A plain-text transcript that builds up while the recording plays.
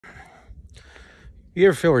You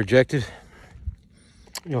ever feel rejected?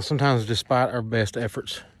 Sometimes despite our best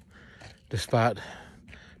efforts, despite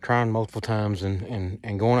trying multiple times and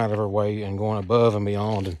going out of our way and going above and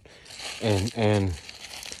beyond and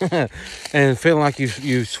and feeling like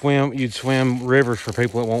you'd swim rivers for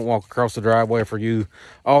people that won't walk across the driveway for you,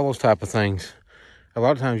 all those type of things. A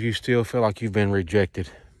lot of times you still feel like you've been rejected.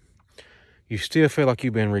 You still feel like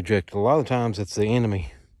you've been rejected. A lot of times it's the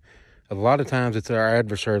enemy. A lot of times it's our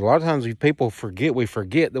adversary. A lot of times we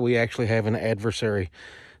forget that we actually have an adversary.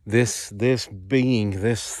 This being,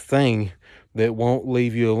 this thing that won't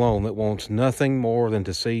leave you alone, that wants nothing more than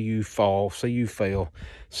to see you fall, see you fail,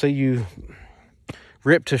 see you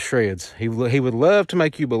ripped to shreds. He would love to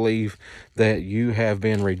make you believe that you have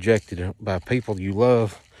been rejected by people you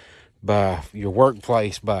love, by your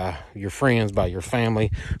workplace, by your friends, by your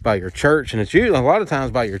family, by your church. And it's usually a lot of times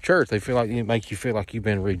by your church. They make you feel like you've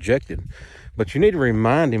been rejected. But you need to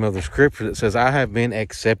remind him of the scripture that says, I have been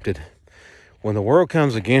accepted. When the world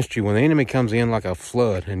comes against you, when the enemy comes in like a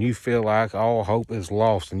flood and you feel like all hope is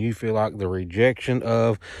lost and you feel like the rejection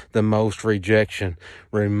of the most rejection,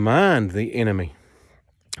 remind the enemy,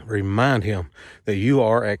 remind him that you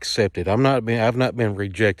are accepted. I've not been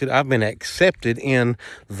rejected. I've been accepted in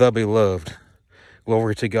the beloved.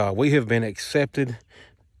 Glory to God. We have been accepted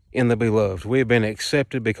in the beloved. We have been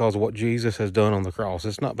accepted because of what Jesus has done on the cross.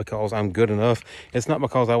 It's not because I'm good enough. It's not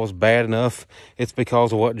because I was bad enough. It's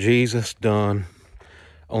because of what Jesus done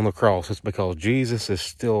on the cross. It's because Jesus is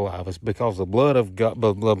still alive. It's because the blood of God,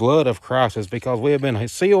 the blood of Christ. It's because we have been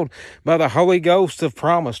sealed by the Holy Ghost of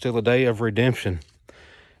promise till the day of redemption.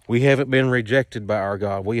 We haven't been rejected by our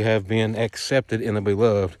God. We have been accepted in the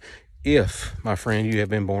beloved. If, my friend, you have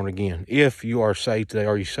been born again, if you are saved today,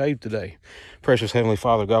 are you saved today? Precious Heavenly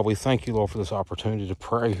Father, God, we thank you, Lord, for this opportunity to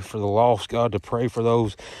pray for the lost, God, to pray for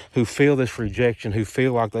those who feel this rejection, who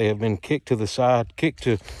feel like they have been kicked to the side,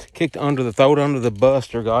 thrown under the bus,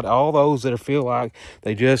 dear God, all those that feel like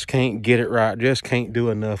they just can't get it right, just can't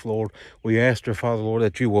do enough, Lord. We ask, dear Father, Lord,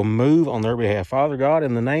 that you will move on their behalf. Father God,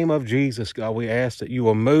 in the name of Jesus, God, we ask that you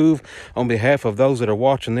will move on behalf of those that are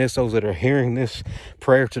watching this, those that are hearing this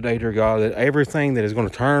prayer today, dear God, that everything that is going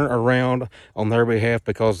to turn around on their behalf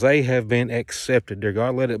because they have been accepted, dear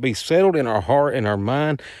God. Let it be settled in our heart, in our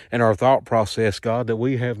mind, and our thought process, God, that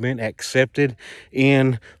we have been accepted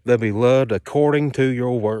in the beloved according to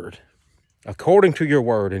your word. According to your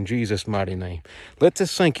word, in Jesus' mighty name. Let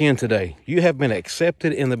this sink in today. You have been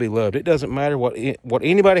accepted in the beloved. It doesn't matter what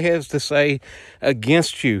anybody has to say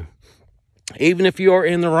against you. Even if you are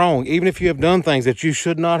in the wrong, even if you have done things that you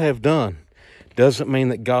should not have done, doesn't mean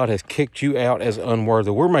that God has kicked you out as unworthy.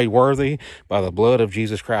 We're made worthy by the blood of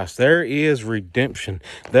Jesus Christ. There is redemption.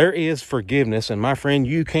 There is forgiveness. And my friend,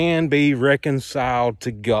 you can be reconciled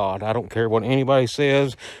to God. I don't care what anybody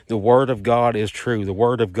says. The word of God is true. The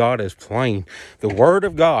word of God is plain. The word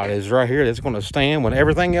of God is right here. That's going to stand when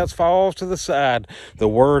everything else falls to the side. The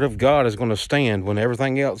word of God is going to stand when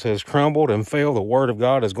everything else has crumbled and failed. The word of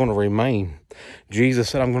God is going to remain. Jesus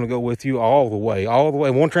said, I'm going to go with you all the way, all the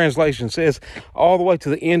way. One translation says, all the way to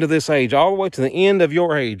the end of this age, all the way to the end of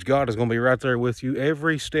your age. God is going to be right there with you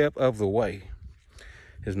every step of the way.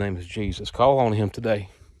 His name is Jesus. Call on him today.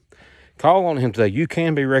 Call on him today. You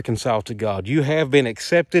can be reconciled to God. You have been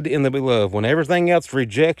accepted in the beloved. When everything else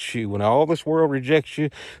rejects you, when all this world rejects you,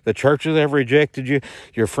 the churches have rejected you,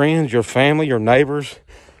 your friends, your family, your neighbors,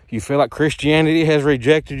 you feel like Christianity has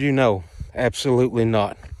rejected you? No, absolutely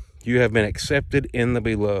not. You have been accepted in the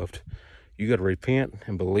beloved. You got to repent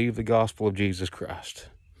and believe the gospel of Jesus Christ.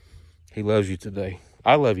 He loves you today.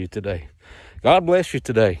 I love you today. God bless you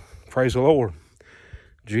today. Praise the Lord.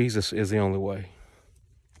 Jesus is the only way.